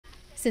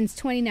Since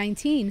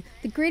 2019,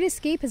 the Great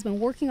Escape has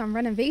been working on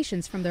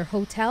renovations from their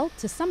hotel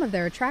to some of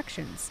their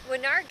attractions.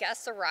 When our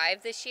guests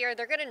arrive this year,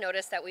 they're going to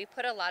notice that we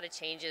put a lot of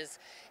changes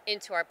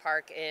into our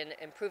park in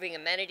improving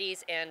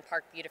amenities and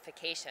park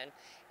beautification,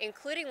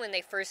 including when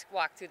they first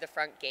walk through the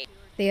front gate.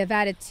 They have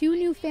added 2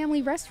 new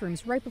family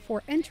restrooms right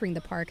before entering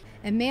the park,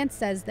 and Mance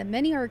says that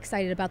many are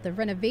excited about the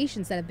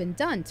renovations that have been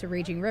done to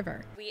Raging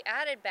River. We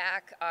added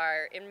back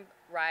our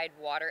in-ride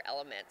water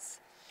elements.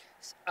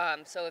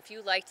 So if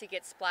you like to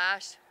get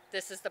splashed,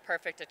 this is the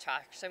perfect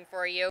attraction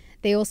for you.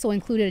 They also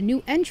included a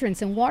new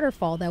entrance and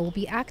waterfall that will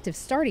be active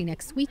starting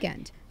next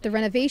weekend. The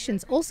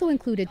renovations also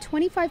included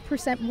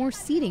 25% more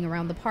seating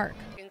around the park,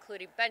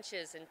 including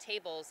benches and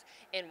tables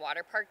and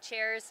water park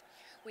chairs.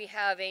 We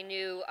have a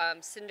new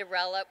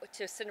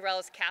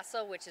Cinderella's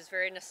Castle, which is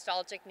very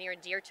nostalgic, near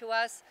and dear to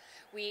us.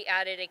 We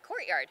added a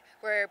courtyard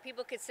where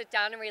people could sit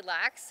down and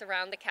relax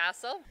around the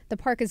castle. The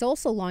park is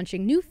also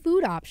launching new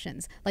food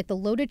options like the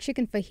loaded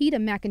chicken fajita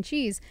mac and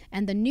cheese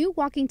and the new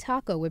walking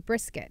taco with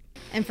brisket.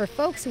 And for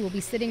folks who will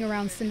be sitting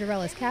around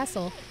Cinderella's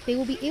Castle, they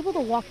will be able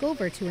to walk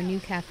over to a new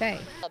cafe.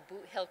 A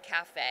Boot Hill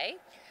Cafe,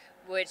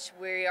 which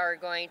we are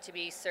going to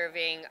be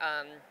serving.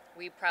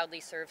 We proudly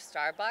serve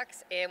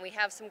Starbucks, and we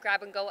have some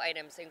grab-and-go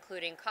items,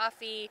 including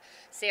coffee,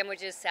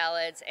 sandwiches,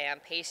 salads,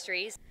 and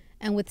pastries.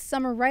 And with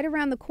summer right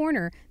around the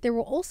corner, there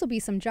will also be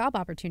some job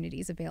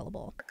opportunities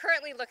available. We're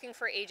currently looking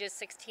for ages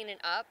 16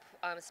 and up,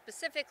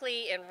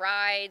 specifically in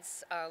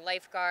rides,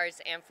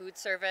 lifeguards, and food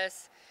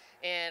service,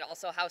 and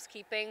also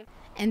housekeeping.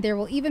 And there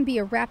will even be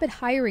a rapid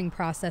hiring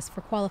process for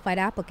qualified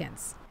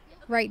applicants.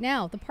 Right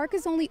now, the park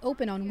is only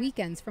open on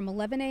weekends from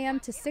 11 a.m.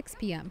 to 6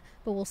 p.m.,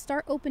 but will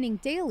start opening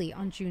daily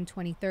on June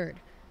 23rd.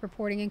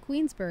 Reporting in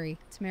Queensbury,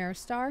 Tamara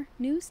Starr,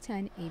 News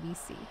 10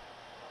 ABC.